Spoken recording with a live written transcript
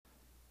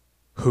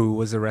Who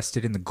was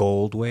arrested in the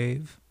gold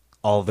wave?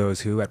 All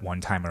those who, at one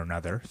time or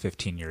another,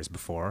 15 years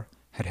before,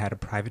 had had a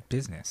private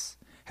business,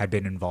 had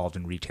been involved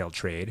in retail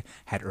trade,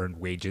 had earned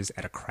wages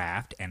at a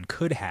craft, and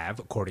could have,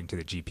 according to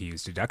the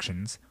GPU's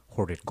deductions,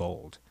 hoarded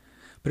gold.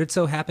 But it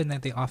so happened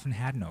that they often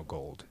had no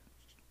gold.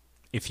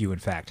 If you, in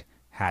fact,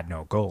 had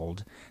no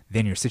gold,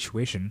 then your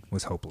situation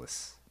was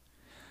hopeless.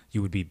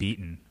 You would be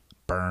beaten,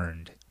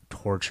 burned,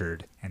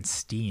 tortured, and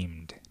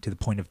steamed to the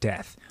point of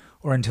death,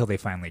 or until they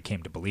finally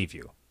came to believe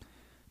you.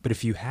 But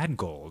if you had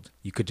gold,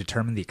 you could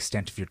determine the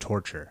extent of your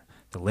torture,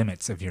 the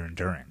limits of your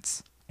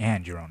endurance,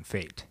 and your own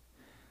fate.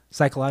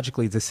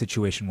 Psychologically, this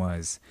situation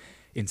was,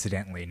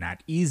 incidentally,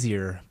 not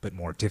easier, but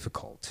more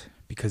difficult,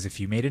 because if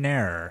you made an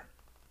error,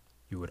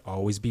 you would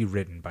always be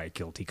ridden by a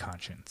guilty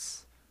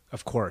conscience.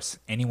 Of course,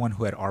 anyone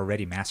who had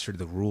already mastered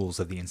the rules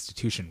of the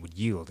institution would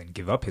yield and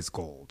give up his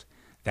gold.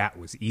 That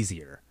was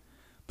easier.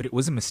 But it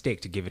was a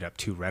mistake to give it up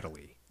too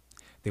readily.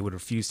 They would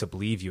refuse to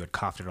believe you had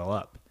coughed it all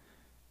up,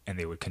 and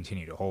they would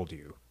continue to hold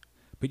you.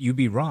 But you'd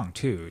be wrong,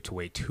 too, to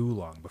wait too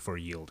long before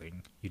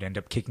yielding. You'd end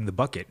up kicking the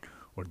bucket,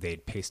 or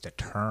they'd paste a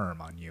term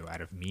on you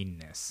out of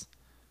meanness.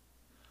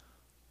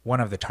 One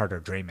of the Tartar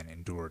draymen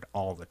endured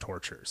all the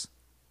tortures.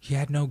 He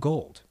had no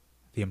gold.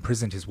 They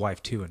imprisoned his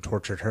wife, too, and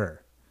tortured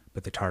her.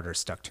 But the Tartar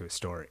stuck to his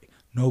story.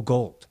 No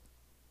gold.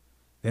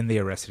 Then they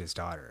arrested his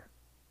daughter.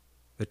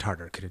 The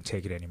Tartar couldn't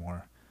take it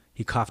anymore.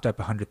 He coughed up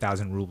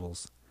 100,000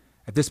 rubles.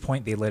 At this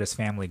point, they let his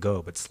family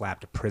go, but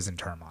slapped a prison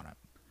term on him.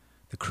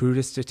 The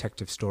crudest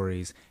detective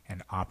stories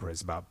and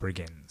operas about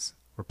brigands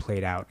were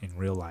played out in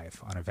real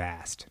life on a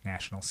vast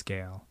national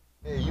scale.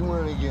 Hey, you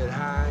want to get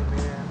high,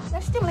 man?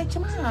 Let's stimulate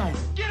your mind.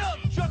 Get up,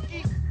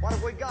 Chucky! What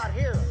have we got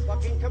here? A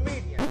fucking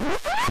comedian.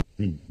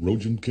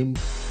 Rojan Kim?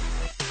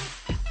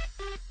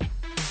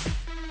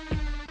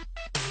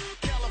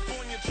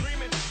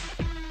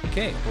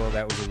 Okay, well,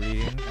 that was a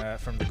reading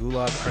from the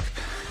Gulag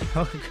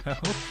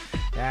Archipelago.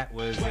 That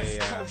was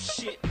a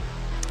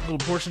little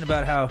portion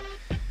about how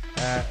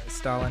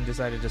Stalin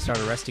decided to start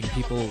arresting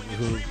people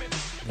who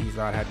he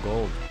thought had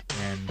gold,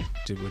 and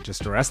would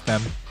just arrest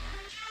them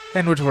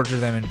and would torture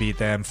them and beat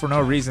them for no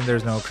reason.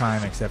 There's no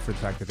crime except for the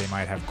fact that they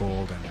might have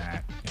gold, and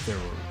that if they were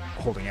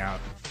holding out,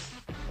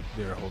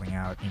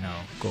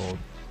 gold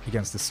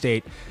against the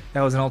state.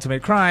 That was an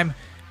ultimate crime.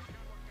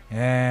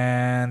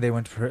 And they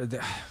went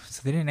to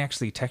so they didn't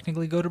actually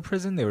technically go to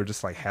prison. They were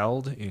just like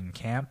held in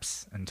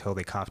camps until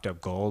they coughed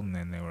up gold, and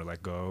then they were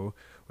let go,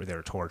 or they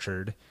were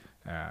tortured,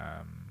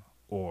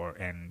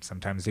 and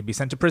sometimes they'd be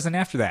sent to prison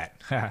after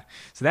that.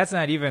 So that's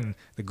not even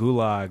the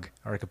Gulag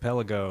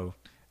Archipelago,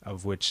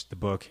 of which the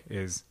book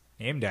is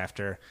named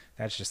after.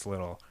 That's just a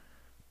little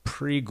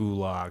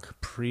pre-Gulag.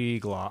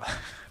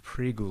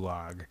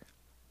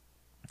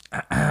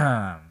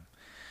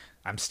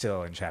 I'm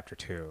still in chapter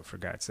 2, for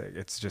God's sake.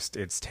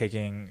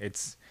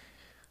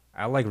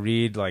 I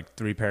read like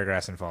 3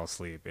 paragraphs and fall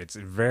asleep. It's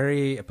a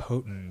very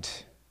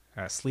potent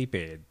sleep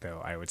aid,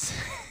 though, I would say.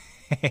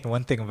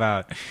 One thing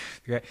about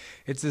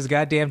it's this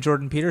goddamn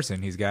Jordan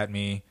Peterson. He's got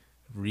me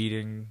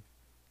reading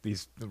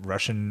these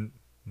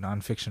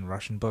nonfiction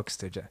Russian books.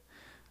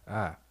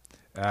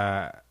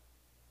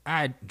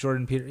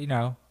 Jordan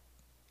Peterson,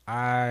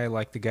 I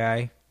like the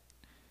guy.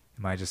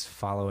 Am I just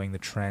following the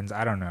trends?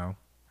 I don't know.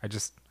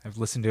 I've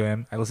listened to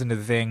him. I listened to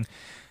the thing.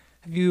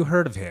 Have you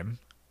heard of him,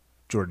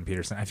 Jordan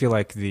Peterson? I feel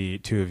like the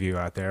two of you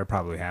out there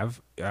probably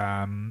have.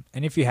 And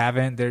if you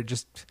haven't, they're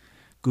just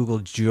Google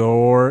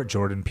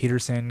Jordan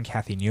Peterson,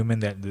 Cathy Newman.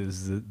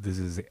 This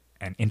is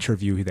an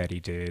interview that he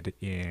did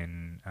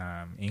in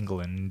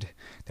England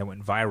that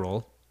went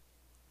viral.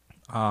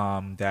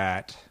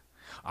 That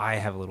I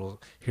have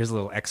here's a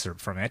little excerpt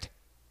from it.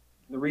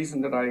 The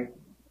reason that I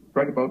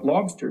write about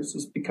lobsters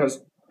is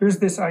because there's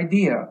this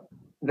idea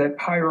that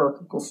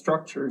hierarchical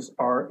structures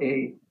are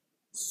a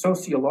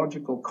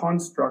sociological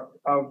construct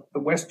of the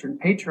Western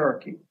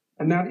patriarchy.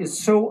 And that is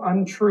so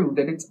untrue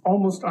that it's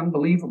almost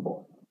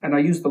unbelievable. And I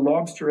use the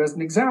lobster as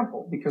an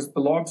example because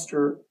the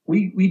lobster,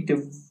 we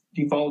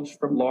divulged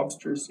from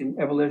lobsters in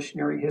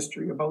evolutionary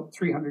history about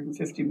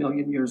 350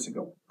 million years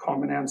ago,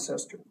 common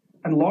ancestor.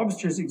 And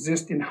lobsters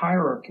exist in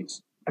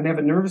hierarchies, and they have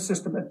a nervous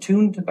system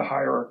attuned to the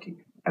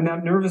hierarchy. And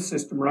that nervous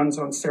system runs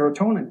on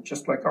serotonin,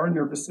 just like our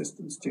nervous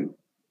systems do.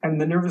 And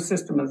the nervous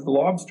system of the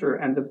lobster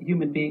and the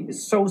human being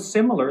is so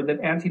similar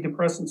that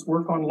antidepressants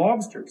work on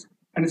lobsters.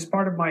 And it's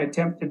part of my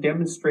attempt to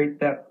demonstrate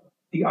that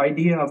the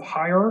idea of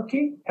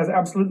hierarchy has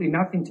absolutely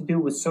nothing to do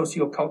with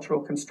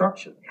sociocultural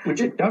construction,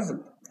 which it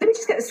doesn't. Let me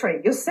just get this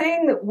straight. You're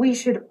saying that we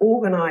should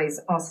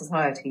organize our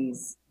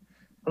societies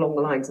along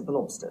the lines of the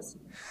lobsters.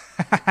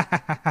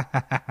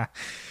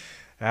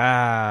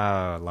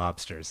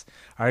 Lobsters.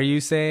 Are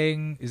you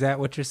saying, is that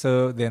what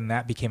so then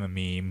that became a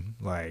meme?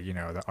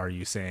 Are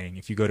you saying,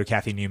 if you go to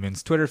Cathy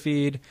Newman's Twitter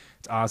feed,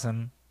 it's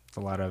awesome. It's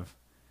a lot of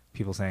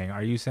people saying,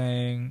 are you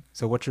saying,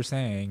 so what you're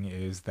saying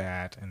is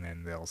that, and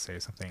then they'll say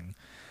something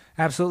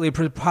absolutely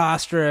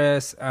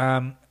preposterous.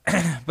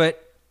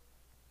 But,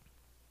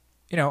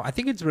 I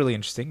think it's really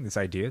interesting, this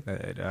idea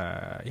that,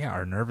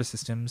 our nervous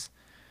systems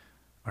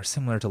are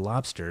similar to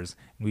lobsters.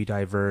 We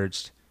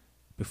diverged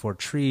before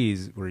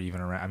trees were even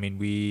around. I mean,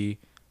 we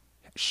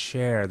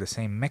share the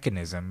same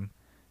mechanism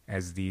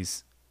as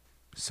these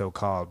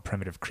so-called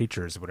primitive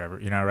creatures or whatever,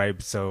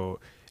 right? So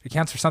it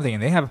accounts for something,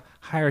 and they have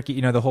hierarchy.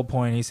 The whole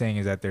point he's saying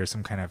is that there's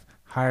some kind of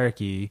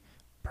hierarchy,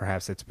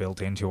 perhaps it's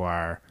built into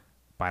our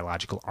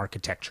biological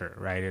architecture,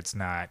 right? It's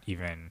not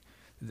even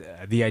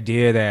the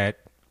idea that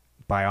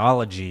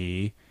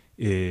biology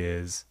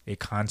is a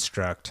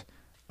construct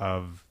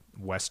of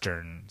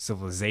Western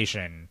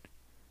civilization,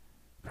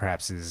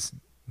 perhaps is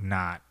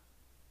not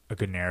a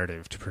good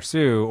narrative to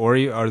pursue, or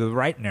the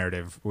right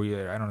narrative.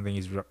 I don't think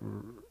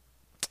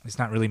he's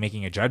not really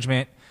making a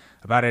judgment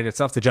about it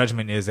itself. The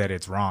judgment is that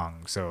it's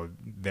wrong, so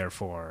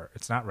therefore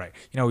it's not right.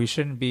 We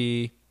shouldn't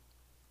be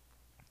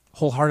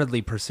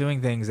wholeheartedly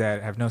pursuing things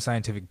that have no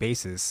scientific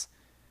basis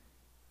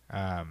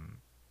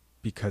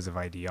because of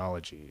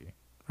ideology,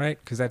 right?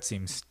 Because that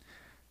seems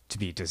to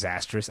be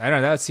disastrous. I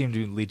don't know, that seemed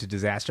to lead to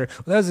disaster.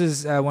 Well, that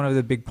was one of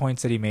the big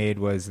points that he made,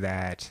 was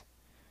that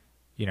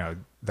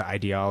the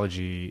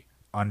ideology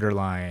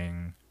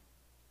underlying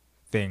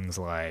things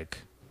like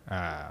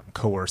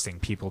coercing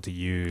people to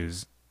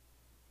use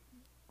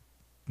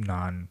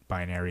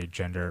non-binary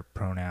gender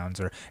pronouns,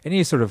 or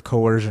any sort of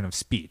coercion of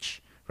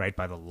speech, right,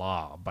 by the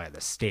law, by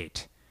the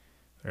state,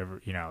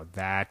 whatever,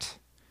 that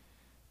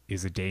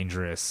is a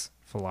dangerous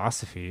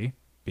philosophy,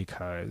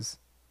 because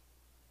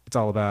it's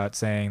all about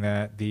saying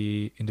that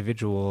the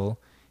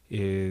individual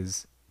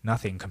is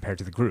nothing compared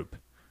to the group,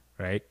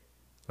 right?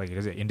 Like,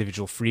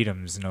 individual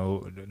freedoms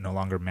no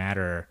longer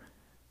matter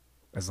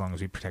as long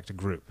as we protect a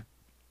group.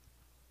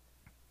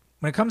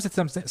 When it comes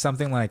to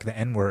something like the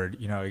N-word,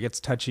 it gets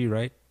touchy,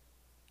 right?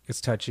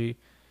 It's touchy.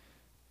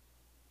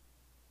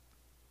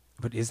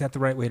 But is that the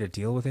right way to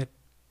deal with it?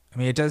 I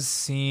mean, it does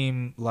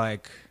seem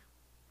like,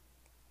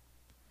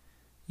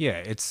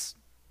 it's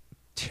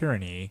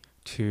tyranny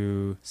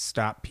to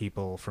stop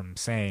people from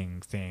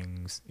saying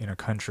things in a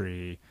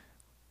country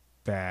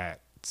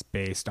that's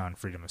based on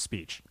freedom of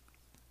speech.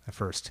 The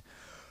First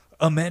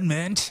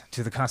Amendment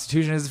to the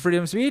Constitution is the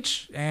freedom of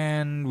speech,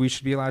 and we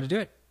should be allowed to do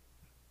it.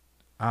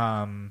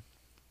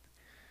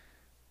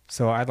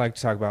 So I'd like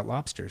to talk about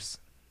lobsters.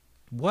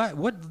 What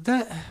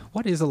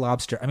is a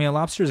lobster? I mean, a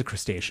lobster is a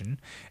crustacean.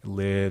 It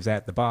lives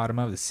at the bottom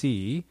of the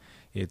sea.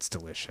 It's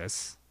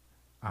delicious.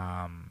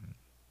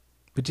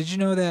 But did you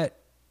know that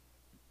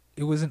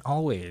it wasn't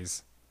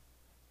always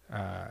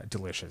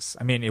delicious?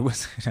 I mean,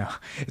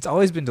 it's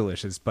always been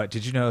delicious, but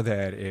did you know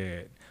that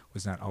it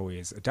was not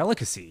always a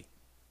delicacy?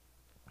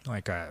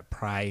 Like a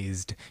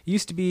prized. It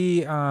used to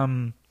be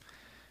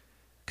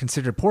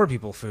considered poor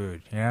people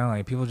food.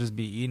 Like people just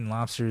be eating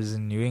lobsters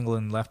in New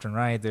England left and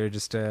right. They're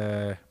just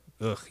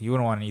you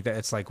wouldn't want to eat that.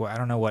 It's like, well, I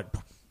don't know what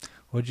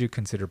would you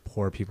consider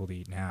poor people to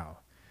eat now?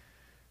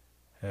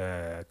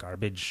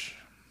 Garbage,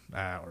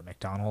 or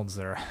McDonald's,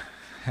 or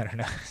I don't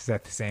know. Is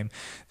that the same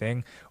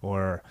thing?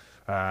 Or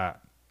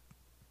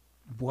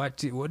what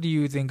do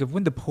you think of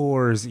when the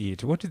poors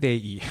eat? What do they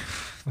eat?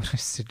 I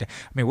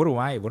mean, what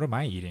am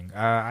I eating?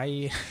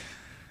 I'll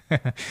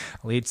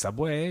eat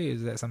Subway.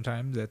 Is that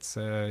sometimes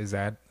is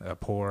that a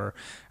poor?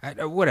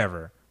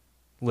 Whatever.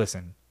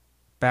 Listen,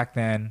 back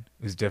then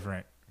it was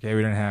different. Okay,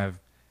 we didn't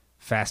have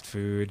fast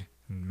food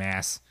and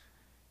mass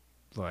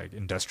like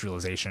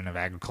industrialization of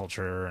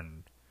agriculture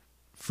and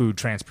food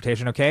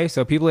transportation. Okay,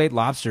 so people ate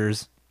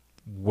lobsters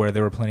where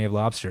there were plenty of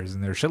lobsters,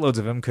 and there were shitloads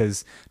of them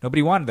because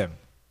nobody wanted them.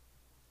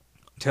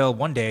 Until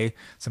one day,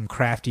 some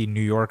crafty New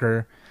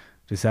Yorker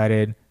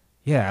decided,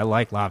 yeah, I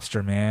like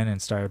lobster, man,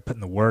 and started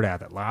putting the word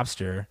out that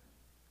lobster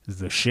is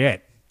the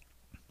shit.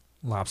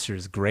 Lobster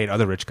is great.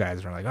 Other rich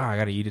guys are like, oh, I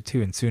got to eat it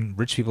too. And soon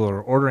rich people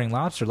are ordering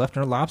lobster, left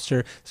and right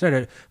lobster.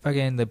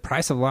 The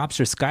price of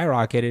lobster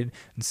skyrocketed.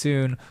 And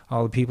soon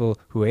all the people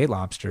who ate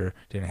lobster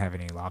didn't have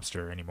any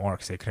lobster anymore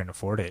because they couldn't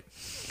afford it.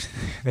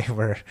 They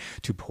were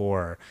too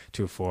poor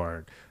to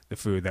afford the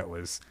food that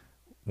was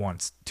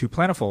once too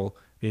plentiful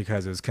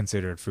because it was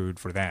considered food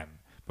for them.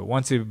 But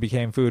once it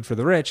became food for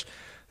the rich,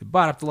 they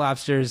bought up the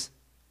lobsters.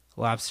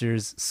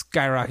 Lobsters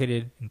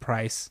skyrocketed in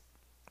price.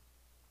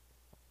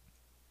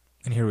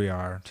 And here we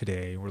are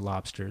today, where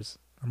lobsters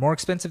are more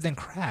expensive than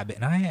crab.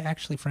 And I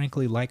actually,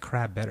 frankly, like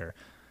crab better.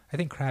 I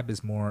think crab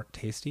is more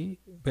tasty.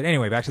 But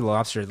anyway, back to the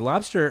lobster. The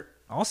lobster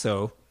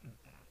also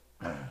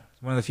is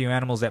one of the few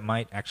animals that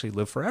might actually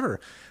live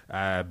forever,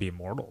 be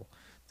immortal.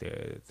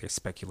 They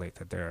speculate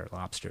that there are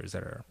lobsters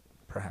that are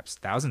perhaps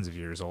thousands of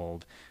years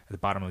old at the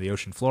bottom of the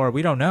ocean floor.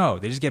 We don't know.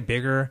 They just get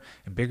bigger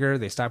and bigger.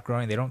 They stop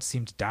growing. They don't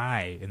seem to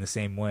die in the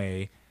same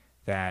way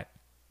that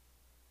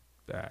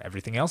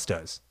everything else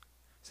does.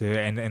 So,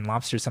 and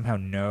lobsters somehow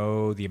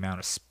know the amount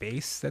of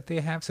space that they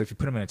have. So if you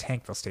put them in a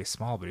tank, they'll stay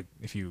small. But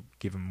if you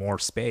give them more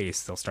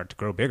space, they'll start to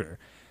grow bigger.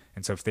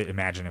 And so if they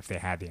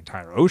had the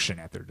entire ocean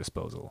at their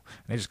disposal,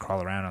 and they just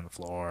crawl around on the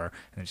floor,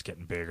 and they're just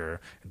getting bigger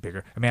and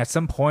bigger. I mean, at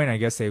some point, I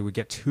guess they would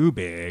get too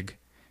big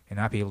and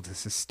not be able to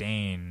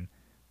sustain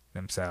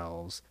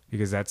themselves,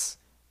 because that's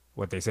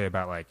what they say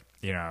about, like,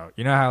 you know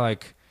how,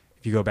 like,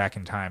 if you go back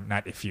in time,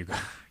 not if you go,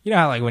 you know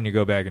how like when you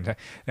go back in time,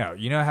 no,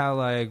 you know how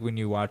like when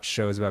you watch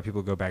shows about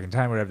people go back in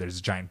time, or whatever, there's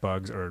giant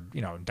bugs, or,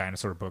 you know,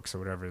 dinosaur books or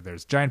whatever,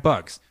 there's giant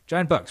bugs,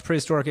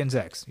 prehistoric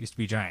insects used to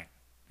be giant.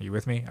 Are you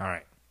with me? All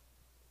right.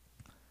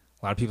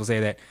 A lot of people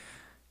say that,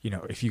 you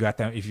know, if you got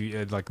them, if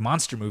you like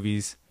monster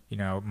movies, you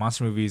know,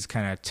 monster movies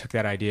kind of took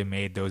that idea,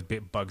 made those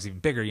bugs even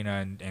bigger, you know,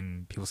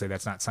 and people say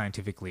that's not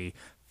scientifically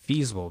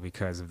feasible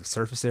because of the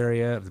surface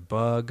area of the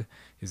bug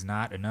is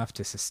not enough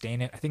to sustain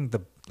it. I think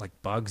the like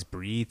bugs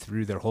breathe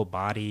through their whole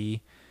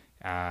body,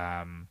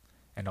 and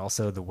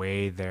also the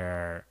way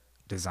they're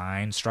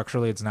designed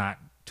structurally, it's not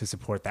to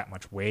support that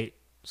much weight,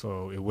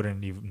 so it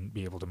wouldn't even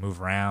be able to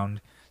move around.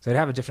 So it'd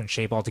have a different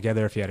shape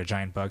altogether if you had a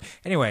giant bug.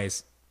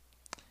 Anyways,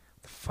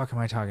 what the fuck am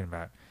I talking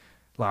about?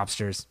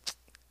 Lobsters.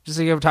 Just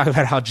so you ever talk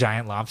about how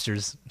giant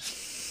lobsters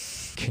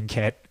can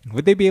get.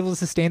 Would they be able to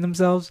sustain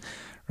themselves,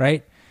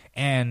 right?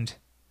 And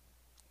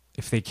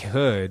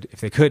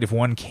if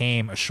one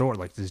came ashore,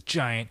 like this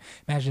giant,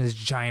 imagine this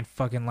giant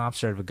fucking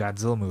lobster out of a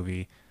Godzilla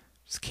movie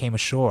just came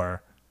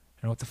ashore.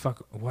 You know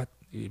what?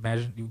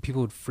 Imagine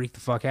people would freak the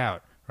fuck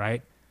out,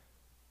 right?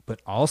 But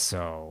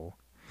also,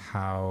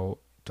 how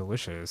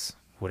delicious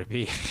would it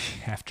be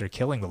after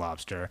killing the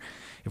lobster?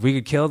 If we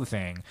could kill the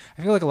thing,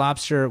 I feel like a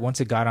lobster, once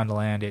it got onto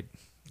land,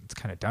 it's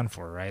kind of done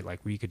for, right?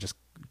 Like we could just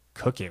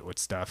cook it with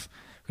stuff.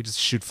 We just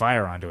shoot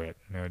fire onto it,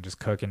 you know, just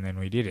cook, and then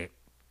we'd eat it.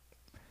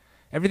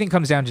 Everything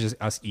comes down to just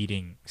us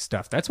eating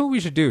stuff. That's what we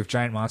should do if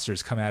giant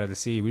monsters come out of the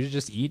sea. We should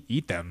just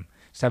eat them.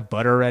 Just have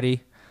butter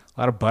ready. A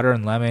lot of butter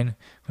and lemon.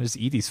 We'll just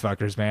eat these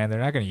fuckers, man. They're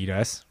not going to eat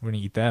us. We're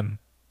going to eat them.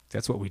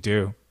 That's what we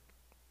do.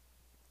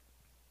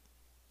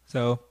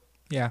 So,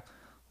 yeah,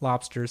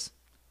 lobsters.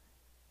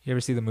 You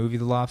ever see the movie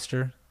The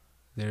Lobster?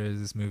 There is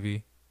this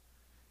movie.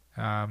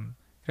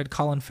 It had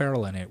Colin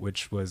Farrell in it,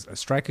 which was a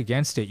strike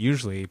against it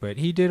usually, but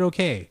he did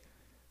okay.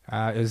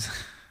 It was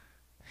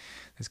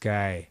this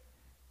guy,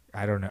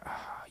 I don't know,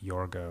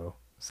 Yorgo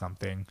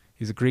something.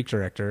 He's a Greek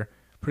director.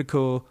 Pretty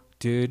cool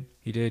dude.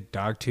 He did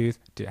Dogtooth.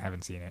 I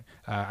haven't seen it.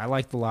 I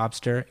liked The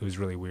Lobster. It was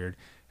really weird.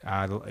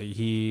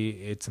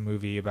 It's a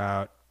movie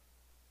about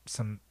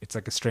it's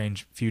like a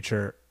strange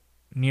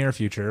near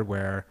future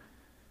where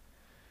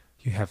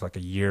you have like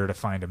a year to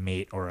find a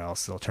mate, or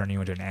else they'll turn you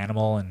into an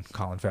animal, and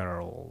Colin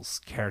Farrell's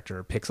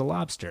character picks a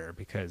lobster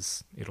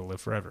because it'll live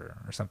forever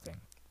or something.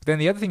 But then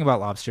the other thing about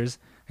lobsters,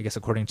 I guess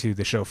according to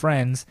the show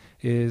Friends,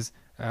 is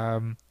I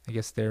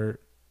guess they're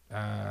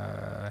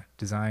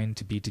designed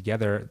to be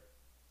together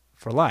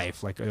for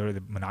life. Like, are they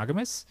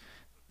monogamous?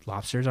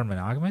 Lobsters are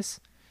monogamous?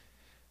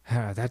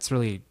 That's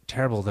really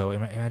terrible, though.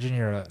 Imagine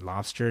you're a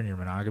lobster and you're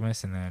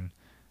monogamous, and then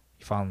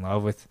you fall in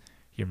love with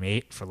your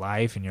mate for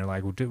life, and you're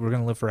like, we're going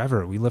to live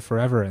forever. We live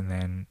forever. And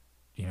then,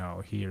 you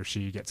know, he or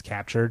she gets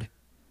captured,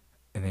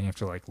 and then you have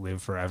to like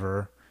live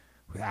forever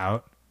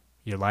without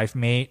your life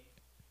mate.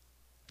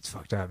 It's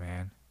fucked up,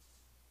 man.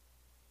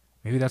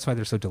 Maybe that's why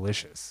they're so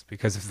delicious,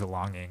 because of the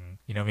longing.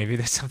 You know, maybe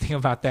there's something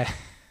about that.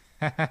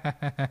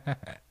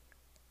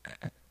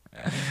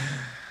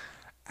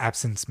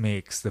 Absence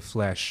makes the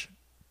flesh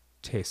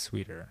taste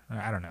sweeter.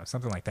 I don't know,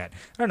 something like that.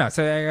 I don't know.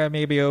 So I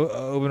maybe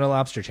open a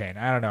lobster chain.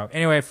 I don't know.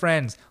 Anyway,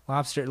 Friends,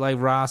 lobster, like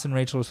Ross and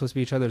Rachel are supposed to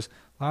be each other's.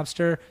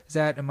 Lobster,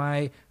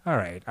 all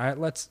right.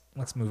 Let's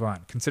move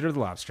on. Consider The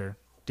Lobster,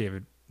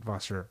 David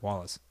Foster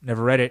Wallace.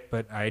 Never read it,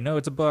 but I know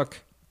it's a book.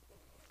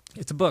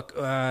 It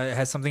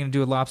has something to do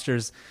with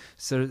lobsters.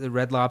 So the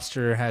Red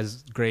Lobster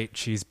has great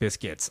cheese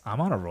biscuits. I'm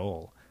on a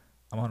roll.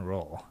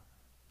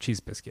 Cheese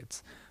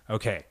biscuits.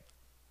 Okay.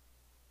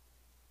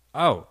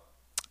 Oh,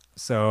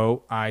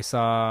 so I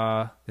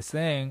saw this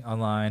thing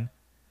online,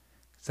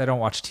 because I don't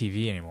watch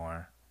TV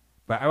anymore.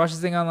 But I watched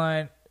this thing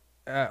online,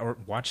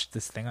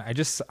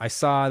 I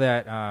saw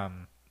that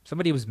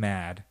somebody was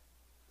mad.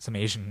 Some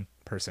Asian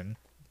person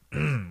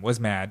was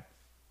mad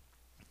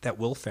that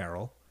Will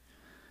Ferrell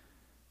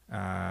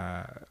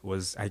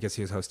I guess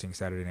he was hosting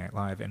Saturday Night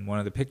Live, and one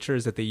of the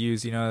pictures that they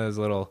use, you know, those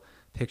little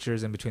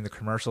pictures in between the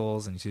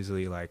commercials, and it's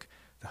usually like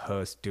the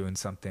host doing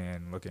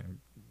something, looking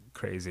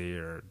crazy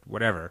or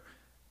whatever.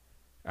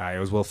 It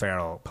was Will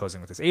Ferrell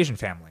posing with this Asian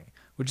family,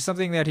 which is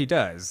something that he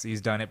does.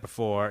 He's done it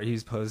before.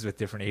 He's posed with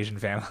different Asian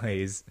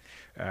families,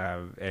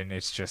 and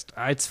it's just,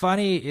 it's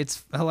funny.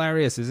 It's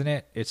hilarious, isn't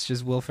it? It's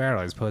just Will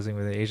Ferrell. He's posing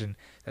with an Asian.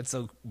 That's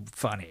so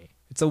funny.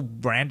 It's so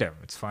random.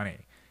 It's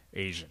funny.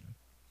 Asian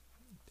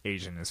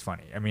is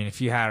funny. I mean,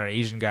 if you had an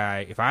Asian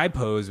guy, if I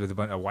posed with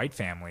a white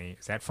family,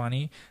 is that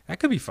funny? That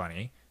could be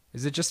funny.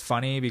 Is it just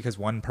funny because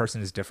one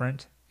person is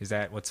different? Is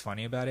that what's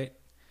funny about it?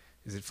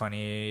 Is it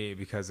funny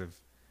because of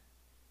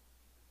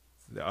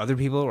the other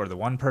people or the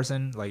one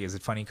person? Like, is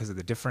it funny because of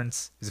the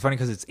difference? Is it funny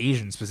because it's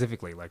Asian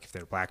specifically? Like, if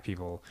they're black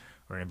people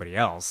or anybody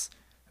else,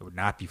 it would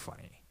not be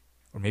funny.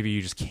 Or maybe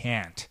you just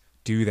can't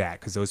do that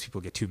because those people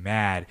get too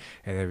mad.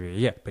 And they'll be,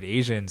 yeah, but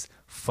Asians,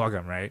 fuck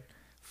them, right?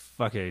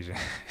 Fuck Asian.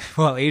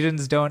 Well,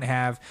 Asians don't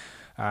have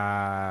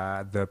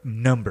the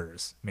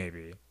numbers,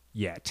 maybe,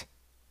 yet.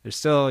 They're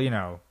still, you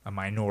know, a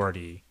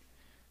minority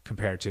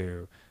compared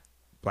to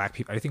black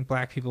people. I think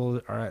black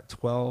people are at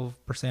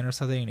 12% or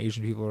something, and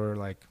Asian people are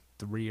like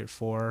 3 or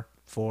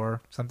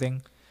 4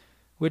 something,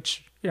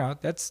 which,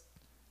 it's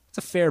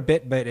a fair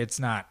bit, but it's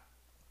not,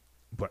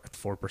 what,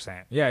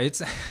 4%. Yeah,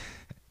 it's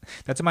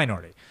that's a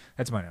minority.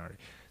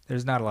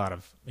 There's not a lot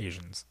of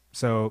Asians.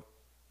 So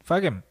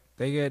fuck him.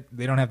 They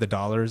don't have the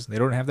dollars. They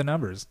don't have the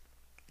numbers.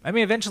 I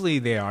mean, eventually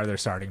they're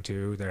starting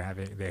to.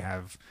 They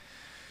have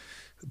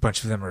a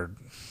bunch of them are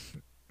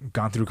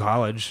gone through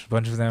college. A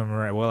bunch of them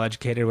are well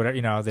educated. Whatever,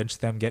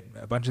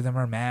 a bunch of them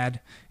are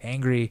mad,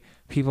 angry.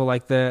 People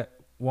like the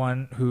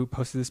one who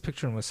posted this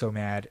picture and was so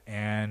mad.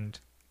 And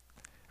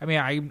I mean,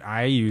 I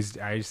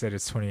said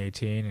it's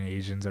 2018 and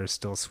Asians are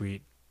still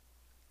sweet.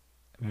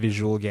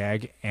 Visual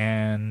gag.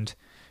 And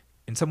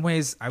in some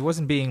ways, I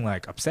wasn't being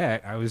like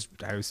upset. I was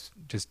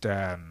just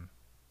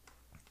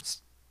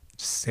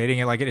stating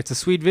it like it's a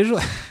sweet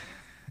visual.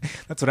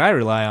 That's what I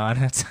rely on.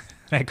 That's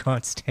when I go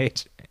on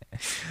stage,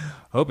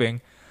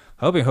 hoping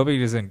it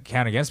doesn't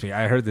count against me.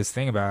 I heard this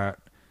thing about,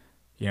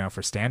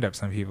 for stand-up,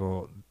 some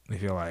people, they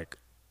feel like,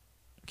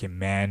 okay,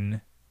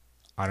 men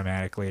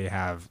automatically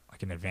have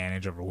like an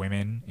advantage over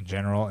women in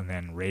general, and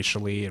then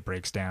racially it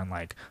breaks down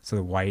like, so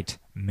the white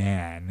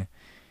man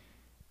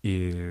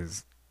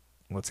is,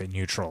 let's say,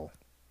 neutral,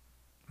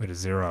 at a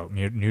zero,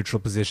 neutral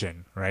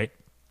position, right?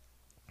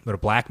 But a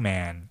black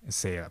man is,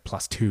 say, a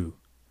 +2,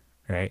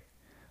 right?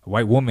 A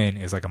white woman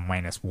is like a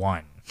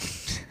 -1.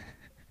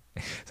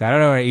 So I don't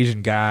know, an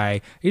Asian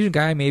guy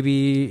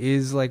maybe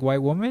is like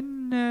white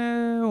woman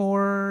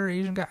or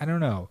Asian guy. I don't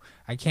know.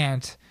 I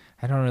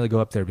don't really go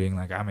up there being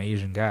like, I'm an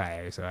Asian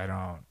guy, so I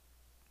don't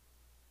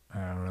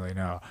really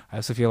know. I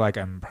also feel like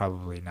I'm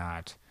probably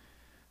not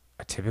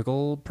a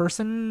typical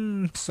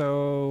person,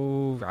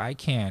 so I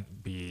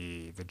can't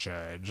be the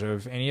judge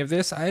of any of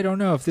this. I don't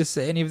know if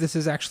any of this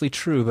is actually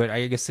true, but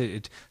I guess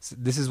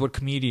this is what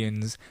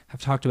comedians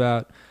have talked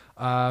about,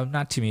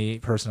 not to me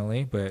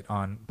personally, but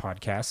on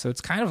podcasts. So it's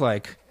kind of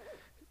like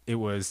it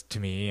was to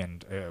me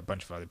and a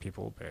bunch of other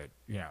people, but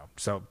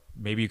so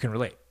maybe you can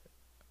relate.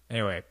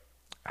 Anyway,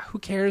 who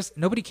cares?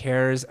 Nobody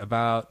cares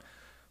about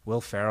Will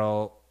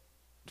Ferrell,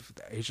 the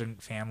Asian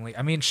family.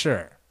 I mean,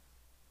 sure.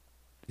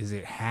 Is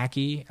it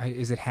hacky?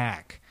 Is it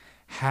hack?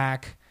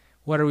 Hack.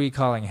 What are we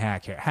calling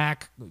hack here?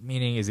 Hack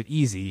meaning, is it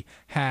easy?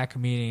 Hack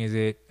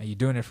meaning, are you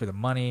doing it for the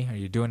money? Are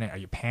you doing it? Are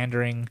you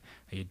pandering?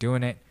 Are you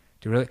doing it?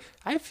 Do you really?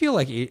 I feel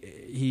like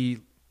he's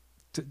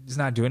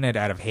not doing it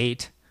out of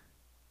hate.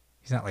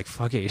 He's not like,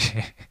 fuck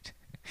Asian.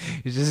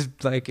 It's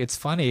just like, it's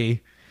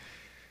funny.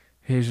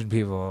 Asian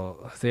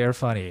people, they are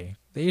funny.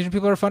 The Asian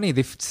people are funny.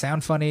 They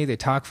sound funny. They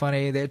talk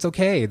funny. It's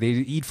okay. They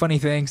eat funny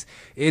things.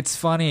 It's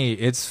funny.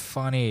 It's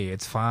funny.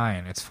 It's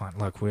fine. It's fun.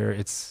 Look,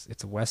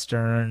 it's a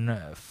Western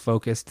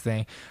focused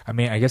thing. I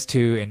mean, I guess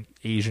to an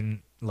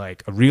Asian,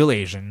 like a real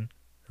Asian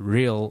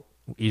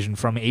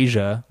from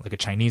Asia, like a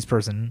Chinese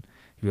person,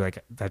 you'd be like,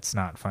 that's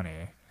not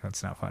funny.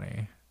 That's not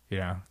funny.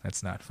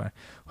 That's not fun.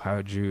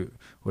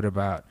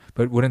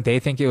 But wouldn't they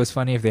think it was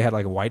funny if they had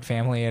like a white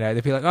family and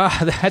they'd be like,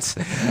 oh, that's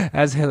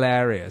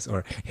hilarious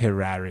or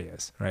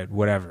hilarious, right?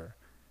 Whatever.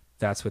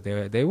 That's what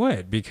they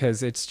would,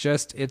 because it's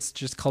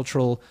just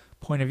cultural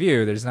point of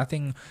view. There's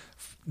nothing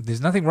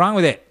wrong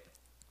with it.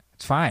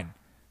 It's fine.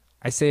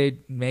 I say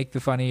make the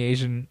funny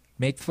Asian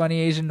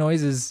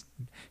noises.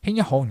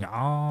 Make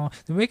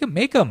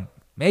them.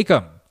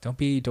 Don't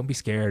be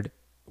scared.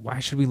 Why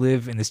should we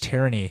live in this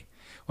tyranny?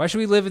 Why should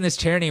we live in this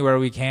tyranny where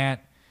we can't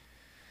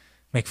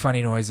make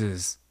funny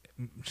noises?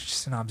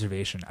 Just an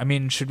observation. I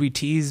mean, should we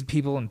tease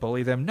people and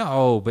bully them?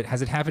 No, but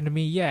has it happened to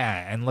me?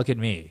 Yeah, and look at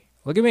me.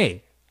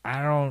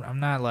 I'm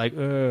not like,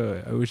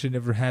 I wish it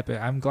never happened.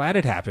 I'm glad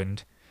it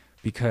happened,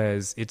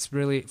 because it's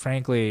really,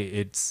 frankly,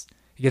 it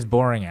gets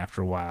boring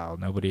after a while.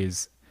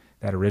 Nobody's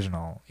that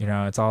original.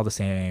 It's all the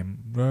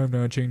same.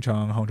 Ching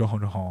chong, hong chong,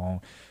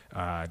 hong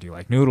chong. Do you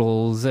like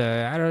noodles?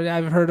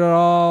 I've heard it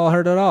all.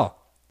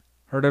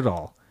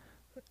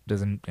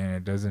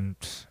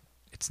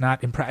 It's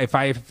not if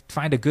I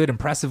find a good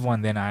impressive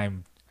one, then I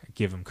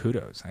give him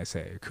kudos. I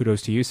say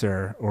kudos to you,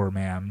 sir or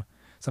ma'am.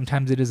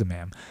 Sometimes it is a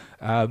ma'am.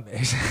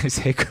 I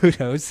say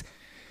kudos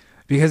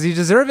because you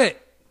deserve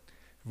it.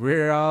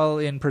 We're all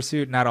in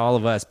pursuit, not all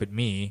of us, but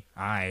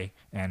I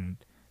and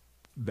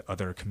the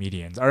other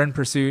comedians are in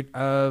pursuit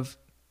of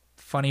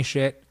funny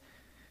shit,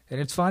 and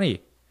it's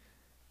funny,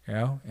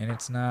 and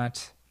it's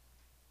not,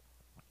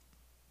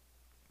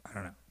 I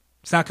don't know,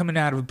 it's not coming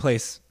out of a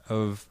place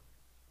of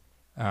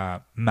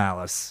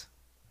malice.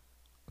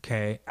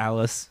 Okay,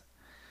 Alice.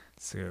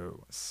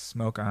 So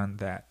smoke on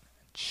that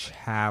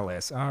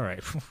chalice. All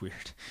right,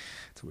 weird.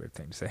 It's a weird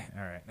thing to say.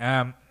 All right.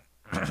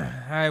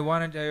 I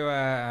wanted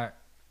to.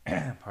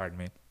 Pardon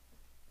me.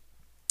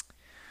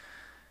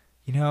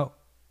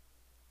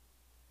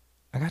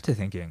 I got to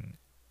thinking.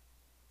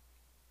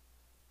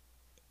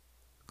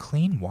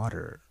 Clean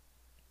water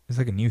is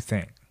like a new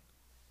thing.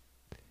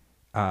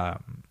 It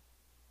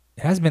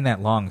hasn't been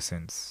that long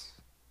since.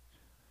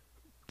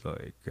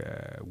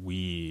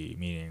 We,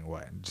 meaning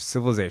what? Just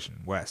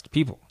civilization, West,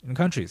 people in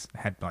countries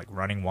had like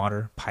running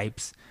water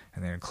pipes,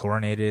 and then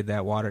chlorinated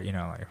that water,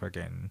 like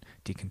fucking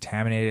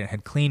decontaminated, and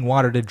had clean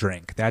water to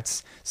drink.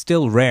 That's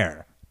still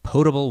rare,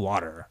 potable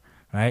water,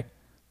 right?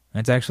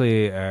 That's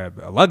actually a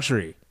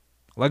luxury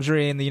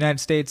in the United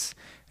States,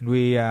 and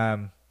we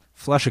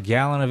flush a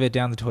gallon of it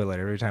down the toilet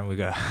every time we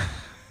go.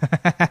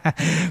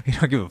 We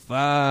don't give a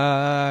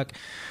fuck.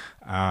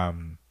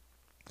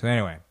 So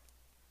anyway,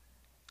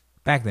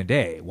 back in the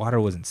day,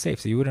 water wasn't safe,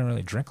 so you wouldn't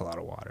really drink a lot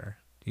of water.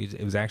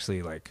 It was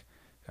actually like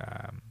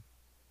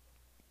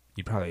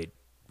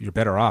you're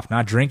better off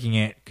not drinking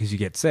it because you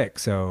get sick.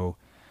 So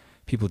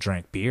people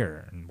drank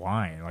beer and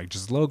wine, like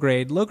just low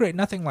grade,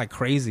 nothing like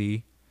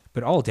crazy,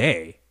 but all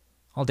day,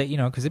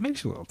 because it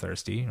makes you a little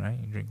thirsty, right?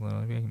 You drink a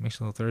little, it makes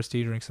you a little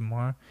thirsty, drink some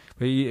more.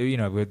 But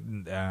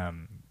with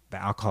the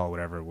alcohol,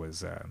 whatever,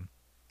 was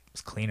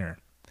cleaner,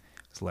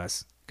 it was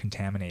less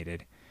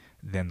contaminated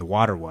than the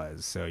water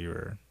was. So you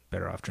were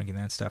better off drinking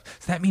that stuff.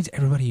 So that means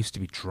everybody used to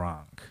be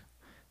drunk,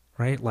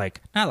 right?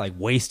 Like not like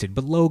wasted,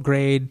 but low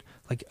grade,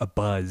 like a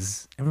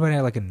buzz. Everybody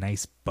had like a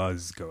nice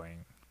buzz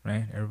going,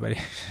 right? Everybody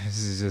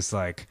is just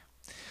like,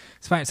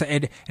 it's fine. So,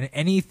 and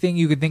anything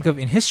you could think of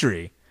in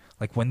history,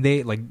 like when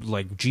they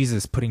like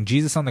Jesus, putting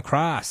Jesus on the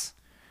cross,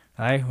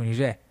 right? When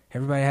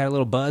everybody had a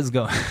little buzz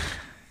going.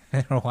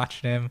 They were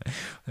watching him.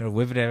 They were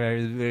whipping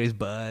everybody's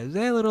buzz.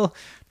 They little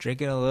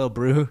drinking a little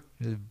brew,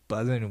 just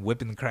buzzing and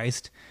whipping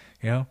Christ.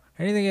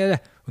 Anything.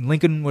 When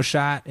Lincoln was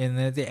shot,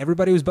 and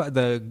everybody was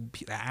the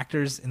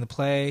actors in the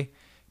play.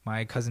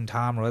 My cousin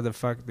Tom, or whatever the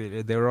fuck,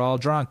 they were all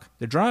drunk.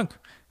 They're drunk.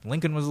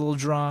 Lincoln was a little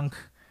drunk,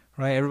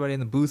 right? Everybody in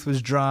the booth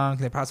was drunk.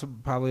 They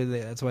probably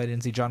that's why I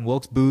didn't see John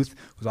Wilkes Booth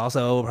was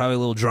also probably a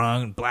little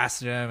drunk,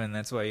 blasted him, and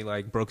that's why he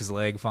like broke his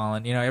leg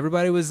falling.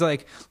 Everybody was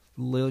like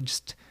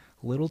just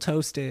a little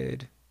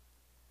toasted.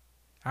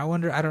 I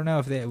wonder. I don't know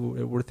if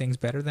were things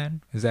better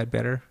then. Is that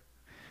better?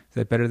 Is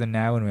that better than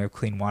now when we have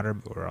clean water,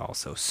 but we're all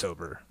so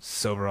sober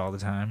all the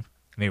time?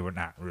 Maybe we're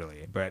not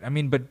really, but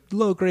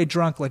low grade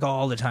drunk like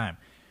all the time,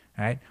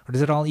 right? Or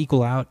does it all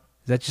equal out?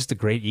 Is that just a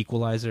great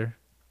equalizer?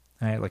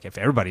 Right? Like if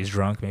everybody's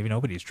drunk, maybe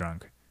nobody's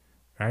drunk,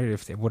 right?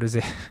 What is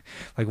it?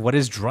 Like what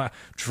is drunk?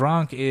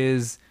 Drunk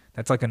is,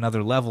 that's like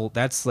another level.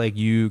 That's like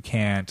you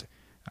can't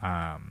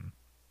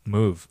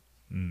move.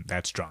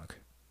 That's drunk.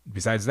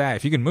 Besides that,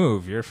 if you can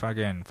move, you're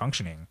fucking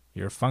functioning.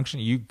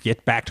 You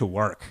get back to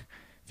work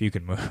if you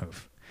can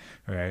move,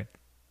 right?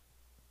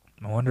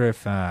 I wonder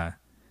if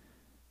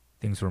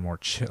things were more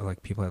chill,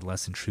 like people had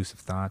less intrusive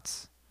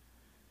thoughts.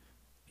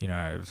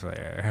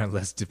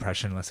 Less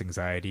depression, less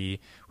anxiety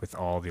with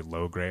all the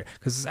low grade.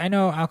 Because I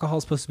know alcohol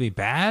is supposed to be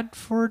bad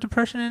for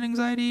depression and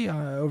anxiety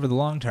over the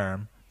long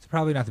term. It's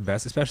probably not the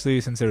best, especially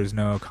since there is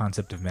no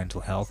concept of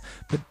mental health.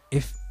 But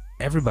if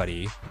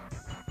everybody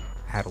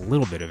had a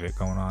little bit of it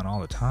going on all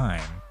the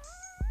time,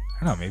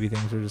 I don't know, maybe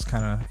things were just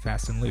kind of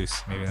fast and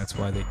loose. Maybe that's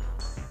why they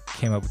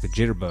came up with the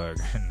jitterbug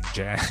and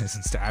jazz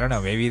and stuff. I don't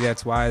know, maybe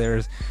that's why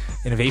there's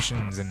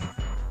innovations and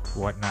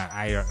whatnot.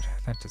 I'm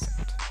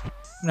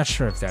not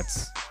sure if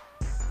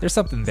there's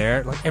something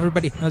there. Like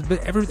everybody knows, but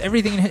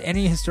everything in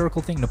any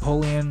historical thing,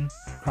 Napoleon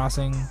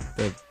crossing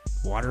the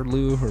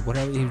Waterloo or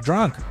whatever, he was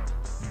drunk.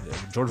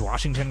 George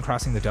Washington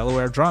crossing the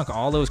Delaware, drunk.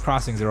 All those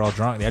crossings, they're all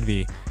drunk. They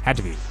had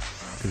to be,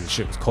 because the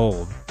shit was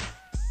cold.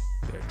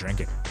 They're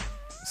drinking,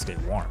 stay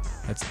warm.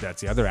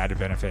 That's the other added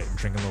benefit.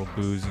 Drinking a little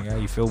booze,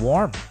 you feel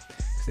warm.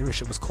 Because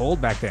shit was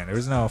cold back then. There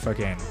was no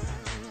fucking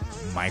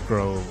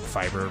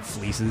microfiber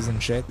fleeces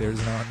and shit. There was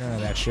none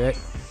of that shit.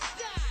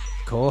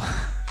 Cold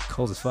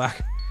as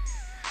fuck.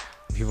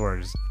 People are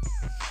just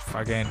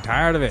fucking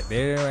tired of it.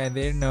 They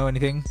didn't know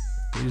anything.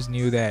 They just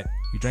knew that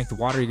you drink the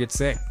water, you get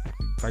sick.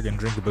 You fucking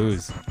drink the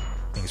booze,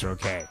 things are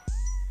okay.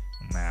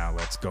 Now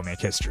let's go make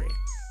history.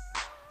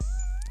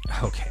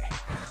 Okay.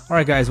 All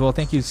right, guys. Well,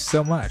 thank you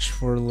so much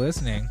for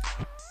listening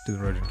to the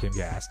Rojan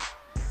Kimcast.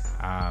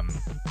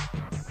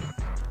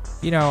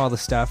 All the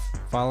stuff.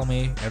 Follow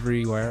me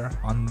everywhere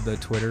on the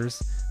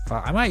Twitters.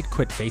 I might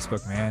quit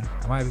Facebook, man.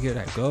 I might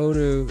go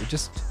to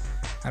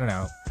I don't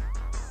know.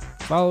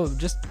 Follow,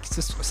 just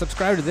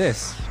subscribe to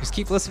this. Just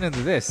keep listening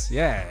to this.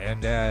 Yeah,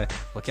 and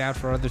look out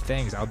for other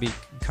things. I'll be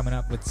coming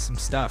up with some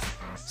stuff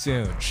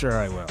soon. Sure,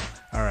 I will.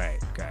 All right,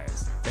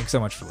 guys. Thanks so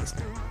much for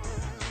listening.